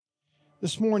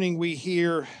This morning we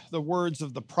hear the words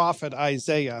of the prophet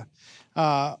Isaiah,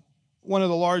 one of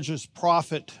the largest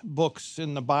prophet books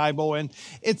in the Bible. And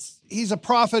he's a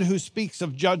prophet who speaks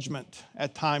of judgment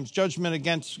at times, judgment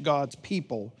against God's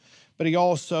people, but he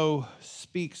also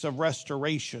speaks of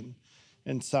restoration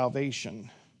and salvation.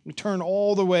 We turn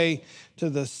all the way to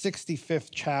the 65th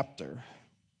chapter.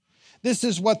 This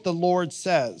is what the Lord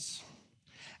says.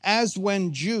 As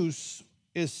when juice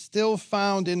is still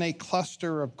found in a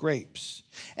cluster of grapes,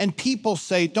 and people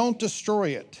say, don't destroy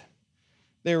it,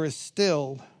 there is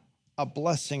still a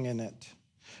blessing in it.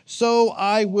 So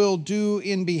I will do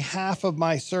in behalf of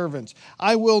my servants.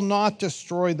 I will not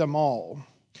destroy them all.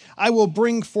 I will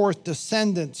bring forth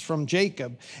descendants from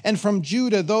Jacob, and from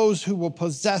Judah those who will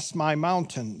possess my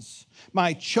mountains.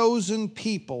 My chosen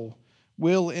people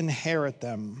will inherit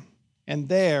them, and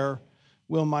there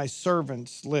will my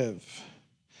servants live.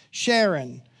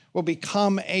 Sharon will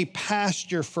become a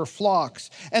pasture for flocks,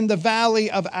 and the valley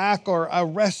of Achor a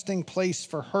resting place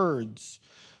for herds,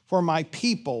 for my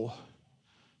people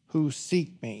who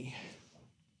seek me.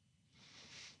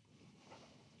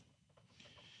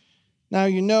 Now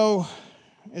you know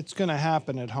it's going to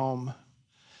happen at home.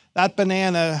 That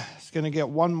banana is going to get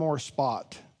one more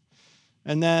spot,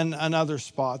 and then another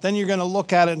spot. Then you're going to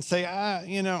look at it and say,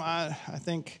 I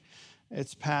think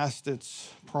it's past its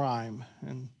prime.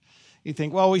 And you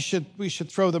think, well, we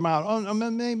should throw them out. Oh,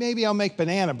 maybe I'll make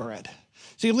banana bread.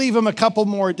 So you leave them a couple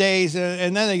more days,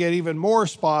 and then they get even more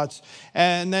spots,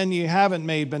 and then you haven't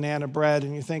made banana bread,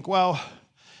 and you think, well,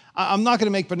 I'm not going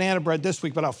to make banana bread this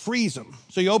week, but I'll freeze them.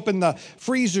 So you open the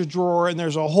freezer drawer, and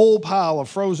there's a whole pile of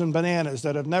frozen bananas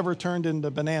that have never turned into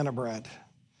banana bread.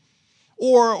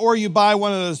 Or you buy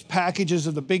one of those packages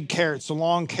of the big carrots, the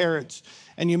long carrots,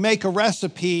 and you make a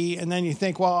recipe, and then you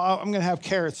think, well, I'm going to have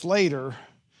carrots later.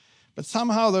 But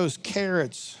somehow those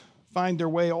carrots find their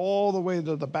way all the way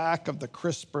to the back of the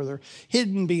crisper. They're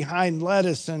hidden behind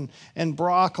lettuce and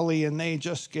broccoli, and they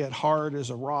just get hard as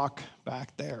a rock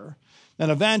back there. Then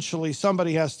eventually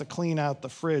somebody has to clean out the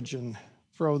fridge and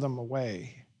throw them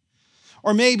away.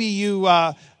 Or maybe you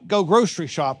go grocery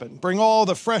shopping, bring all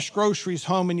the fresh groceries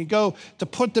home, and you go to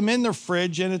put them in the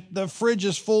fridge, and the fridge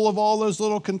is full of all those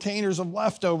little containers of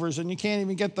leftovers, and you can't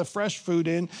even get the fresh food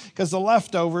in because the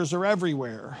leftovers are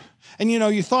everywhere. And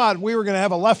you thought we were going to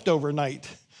have a leftover night.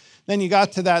 Then you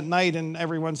got to that night, and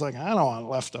everyone's like, I don't want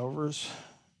leftovers.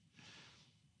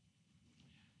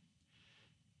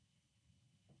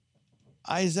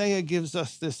 Isaiah gives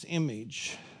us this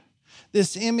image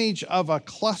of a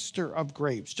cluster of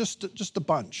grapes, just a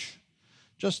bunch,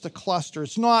 just a cluster.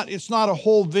 It's not a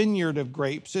whole vineyard of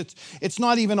grapes. It's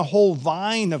not even a whole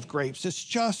vine of grapes. It's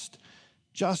just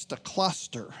a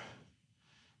cluster.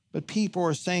 But people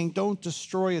are saying, don't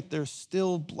destroy it. There's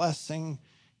still blessing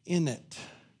in it.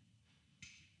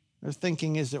 They're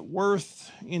thinking, is it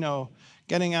worth,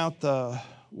 getting out the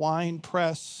wine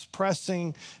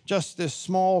pressing just this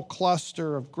small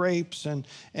cluster of grapes and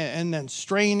then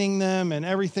straining them and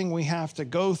everything we have to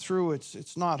go through?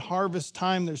 It's not harvest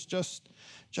time. There's just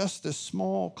this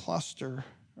small cluster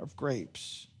of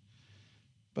grapes.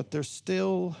 But there's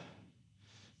still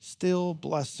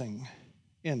blessing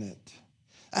in it.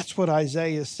 That's what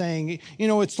Isaiah is saying.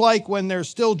 It's like when there's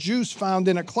still juice found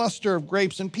in a cluster of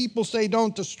grapes and people say,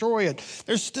 don't destroy it.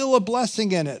 There's still a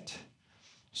blessing in it.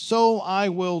 So I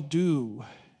will do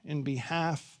in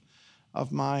behalf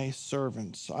of my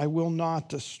servants. I will not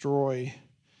destroy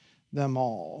them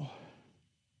all.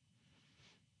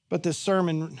 But this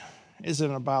sermon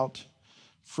isn't about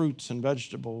fruits and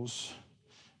vegetables.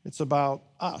 It's about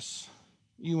us,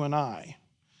 you and I.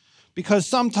 Because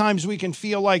sometimes we can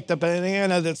feel like the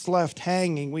banana that's left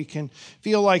hanging. We can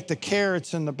feel like the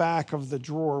carrots in the back of the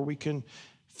drawer. We can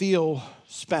feel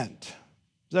spent.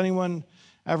 Does anyone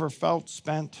ever felt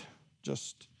spent?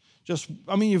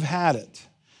 You've had it.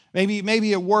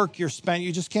 Maybe at work you're spent.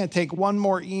 You just can't take one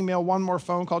more email, one more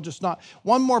phone call,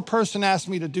 one more person asked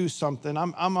me to do something.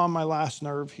 I'm on my last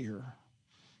nerve here.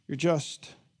 You're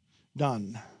just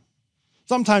done.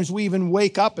 Sometimes we even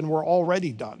wake up and we're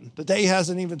already done. The day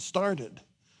hasn't even started.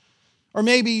 Or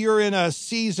maybe you're in a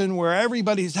season where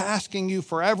everybody's asking you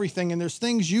for everything and there's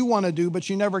things you want to do, but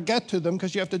you never get to them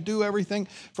because you have to do everything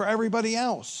for everybody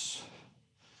else.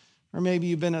 Or maybe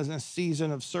you've been in a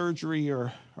season of surgery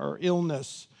or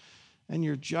illness and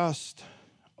you're just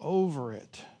over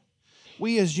it.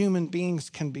 We as human beings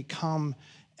can become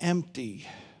empty,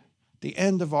 the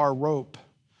end of our rope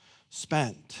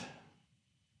spent.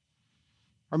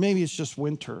 Or maybe it's just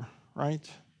winter, right?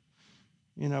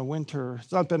 Winter,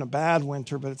 it's not been a bad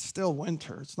winter, but it's still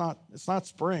winter. It's not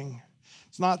spring.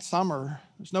 It's not summer.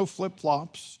 There's no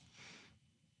flip-flops.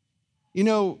 You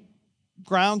know,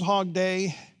 Groundhog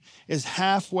Day is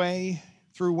halfway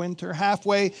through winter,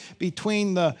 halfway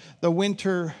between the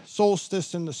winter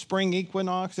solstice and the spring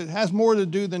equinox. It has more to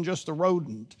do than just a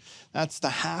rodent. That's the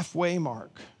halfway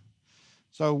mark.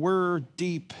 So we're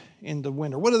deep into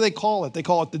winter. What do they call it? They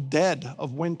call it the dead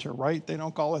of winter, right? They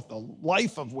don't call it the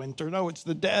life of winter. No, it's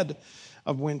the dead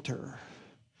of winter.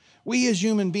 We as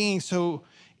human beings so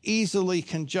easily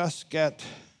can just get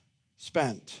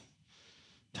spent,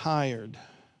 tired,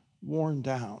 worn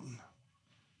down.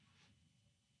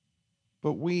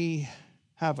 But we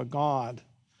have a God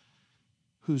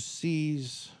who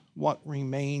sees what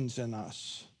remains in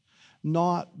us,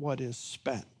 not what is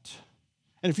spent.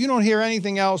 And if you don't hear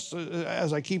anything else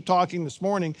as I keep talking this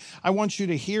morning, I want you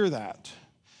to hear that.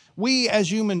 We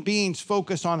as human beings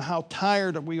focus on how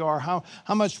tired we are, how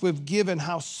much we've given,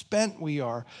 how spent we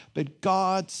are. But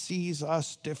God sees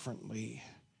us differently.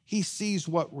 He sees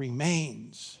what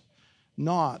remains,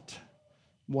 not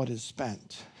what is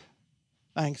spent.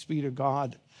 Thanks be to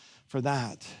God for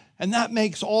that. And that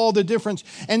makes all the difference.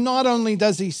 And not only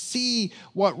does he see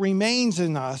what remains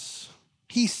in us,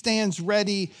 he stands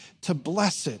ready to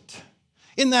bless it.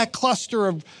 In that cluster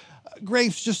of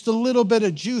grapes, just a little bit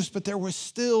of juice, but there was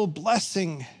still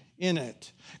blessing in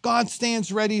it. God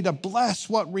stands ready to bless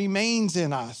what remains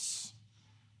in us.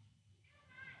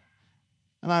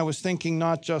 And I was thinking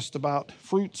not just about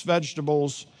fruits,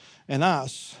 vegetables, and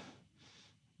us,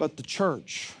 but the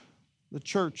church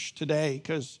today,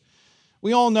 because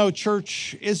we all know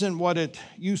church isn't what it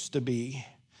used to be.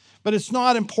 But it's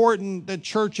not important that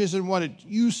church isn't what it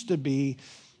used to be.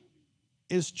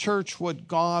 Is church what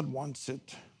God wants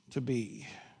it to be?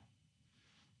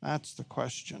 That's the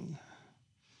question.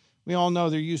 We all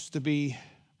know there used to be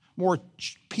more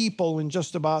people in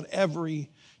just about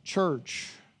every church.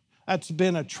 That's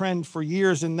been a trend for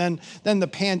years, and then the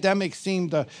pandemic seemed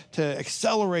to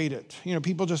accelerate it. You know,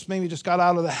 people maybe got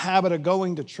out of the habit of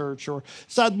going to church, or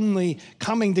suddenly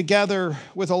coming together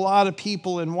with a lot of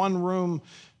people in one room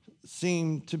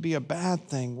seemed to be a bad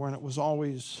thing when it was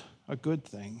always a good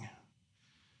thing.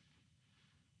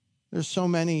 There's so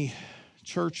many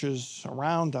churches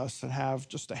around us that have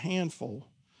just a handful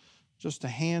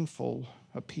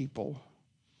of people.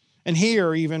 And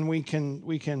here even we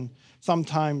can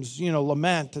sometimes,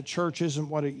 lament that church isn't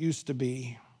what it used to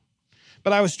be.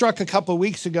 But I was struck a couple of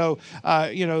weeks ago,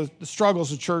 the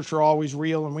struggles of church are always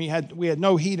real, and we had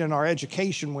no heat in our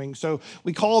education wing. So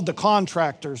we called the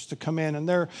contractors to come in, and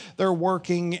they're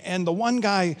working. And the one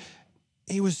guy,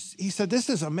 he said,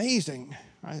 "This is amazing."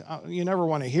 You never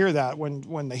want to hear that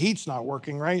when the heat's not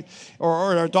working, right? Or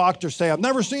our doctors say, "I've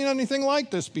never seen anything like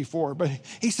this before." But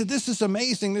he said, "This is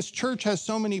amazing. This church has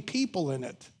so many people in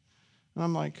it." And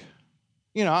I'm like,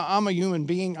 I'm a human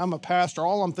being. I'm a pastor.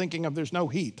 All I'm thinking of, there's no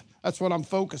heat. That's what I'm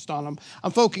focused on.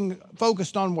 I'm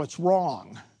focused on what's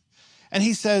wrong. And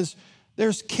he says,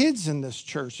 there's kids in this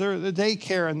church. The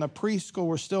daycare and the preschool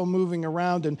were still moving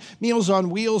around, and Meals on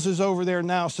Wheels is over there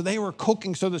now. So they were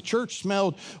cooking, so the church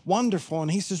smelled wonderful.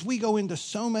 And he says, we go into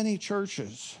so many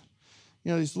churches.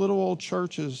 These little old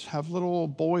churches have little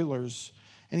old boilers.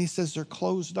 And he says they're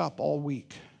closed up all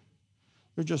week.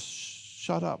 They're just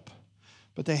shut up.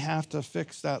 But they have to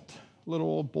fix that little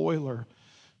old boiler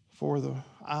for the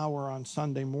hour on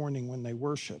Sunday morning when they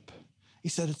worship. He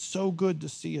said, it's so good to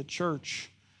see a church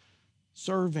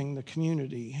serving the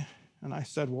community. And I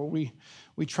said, well, we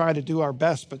try to do our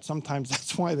best, but sometimes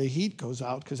that's why the heat goes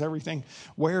out, because everything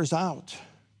wears out.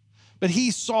 But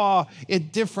he saw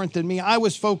it different than me. I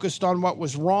was focused on what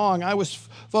was wrong. I was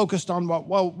focused on what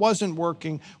wasn't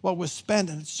working, what was spent.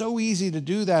 And it's so easy to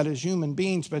do that as human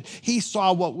beings, but he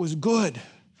saw what was good.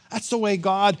 That's the way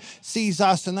God sees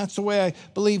us, and that's the way I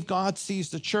believe God sees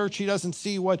the church. He doesn't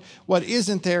see what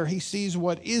isn't there. He sees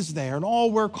what is there. And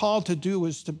all we're called to do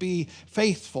is to be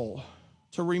faithful,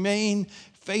 to remain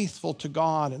faithful to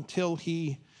God until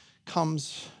he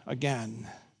comes again.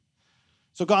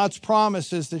 So God's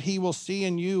promise is that he will see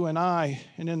in you and I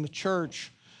and in the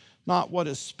church not what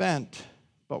is spent,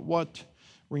 but what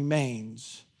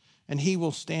remains. And he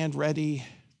will stand ready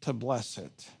to bless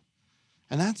it.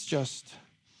 And that's just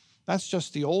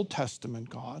the Old Testament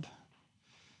God.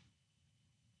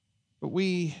 But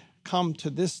we come to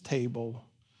this table,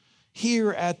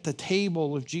 here at the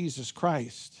table of Jesus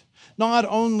Christ. Not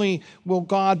only will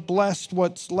God bless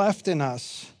what's left in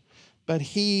us, but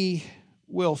he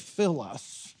will fill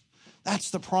us.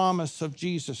 That's the promise of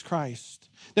Jesus Christ.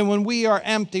 Then when we are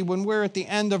empty, when we're at the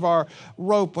end of our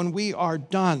rope, when we are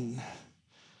done,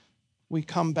 we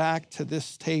come back to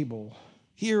this table.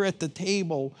 Here at the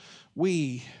table,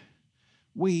 we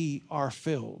are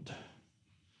filled.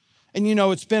 And you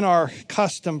know, it's been our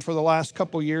custom for the last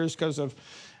couple years because of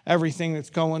everything that's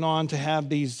going on to have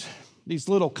these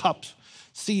little cups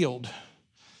sealed.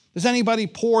 Does anybody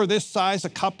pour this size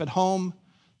of cup at home?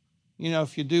 You know,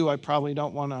 if you do, I probably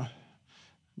don't want to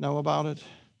know about it.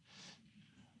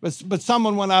 But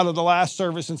someone went out of the last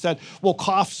service and said, well,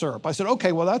 cough syrup. I said,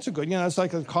 okay, well, that's a good, it's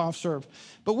like a cough syrup.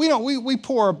 But we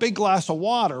pour a big glass of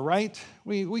water, right?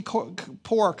 We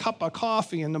pour a cup of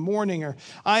coffee in the morning, or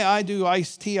I do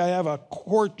iced tea. I have a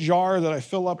quart jar that I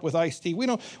fill up with iced tea. We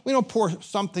don't pour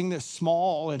something this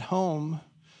small at home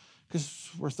because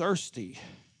we're thirsty.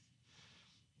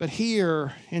 But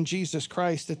here in Jesus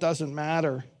Christ, it doesn't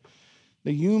matter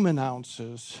the human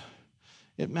ounces.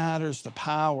 It matters the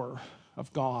power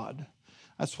of God.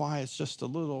 That's why it's just a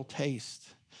little taste,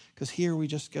 because here we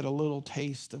just get a little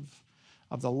taste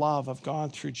of the love of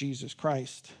God through Jesus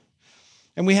Christ.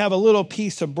 And we have a little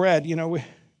piece of bread.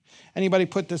 Anybody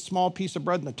put this small piece of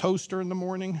bread in the toaster in the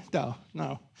morning?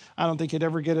 No. I don't think you'd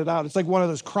ever get it out. It's like one of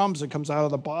those crumbs that comes out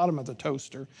of the bottom of the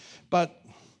toaster. But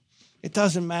it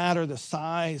doesn't matter the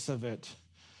size of it,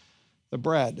 the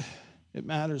bread. It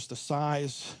matters the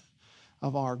size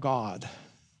of our God.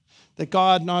 That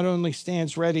God not only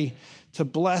stands ready to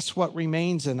bless what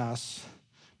remains in us,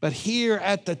 but here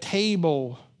at the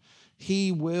table,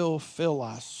 he will fill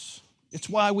us. It's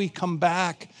why we come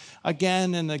back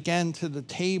again and again to the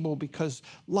table, because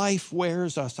life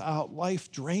wears us out, life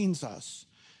drains us,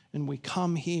 and we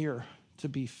come here to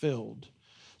be filled.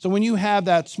 So when you have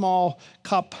that small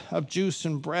cup of juice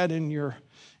and bread in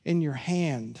your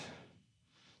hand,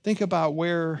 think about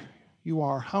where you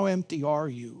are. How empty are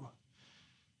you?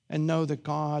 And know that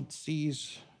God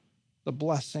sees the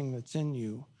blessing that's in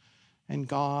you, and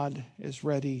God is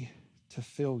ready to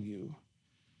fill you.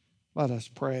 Let us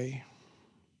pray.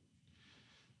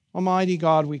 Almighty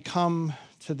God, we come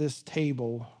to this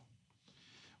table.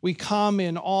 We come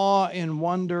in awe and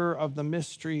wonder of the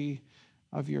mystery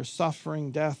of your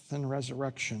suffering, death, and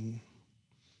resurrection.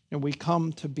 And we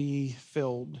come to be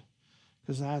filled,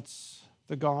 because that's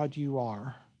the God you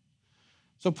are.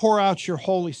 So pour out your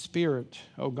Holy Spirit,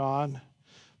 O God.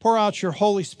 Pour out your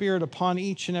Holy Spirit upon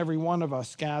each and every one of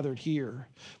us gathered here.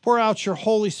 Pour out your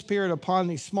Holy Spirit upon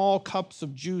these small cups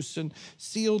of juice and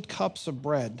sealed cups of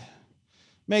bread.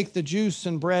 Make the juice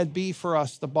and bread be for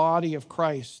us the body of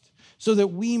Christ, so that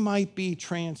we might be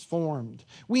transformed.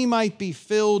 We might be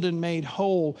filled and made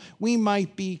whole. We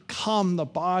might become the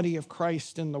body of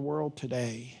Christ in the world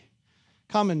today.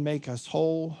 Come and make us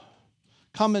whole.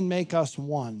 Come and make us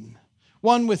one.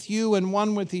 One with you and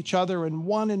one with each other, and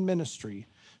one in ministry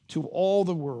to all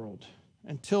the world,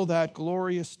 until that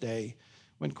glorious day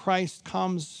when Christ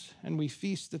comes and we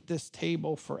feast at this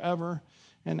table forever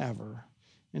and ever.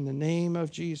 In the name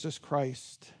of Jesus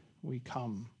Christ, we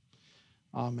come.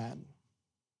 Amen.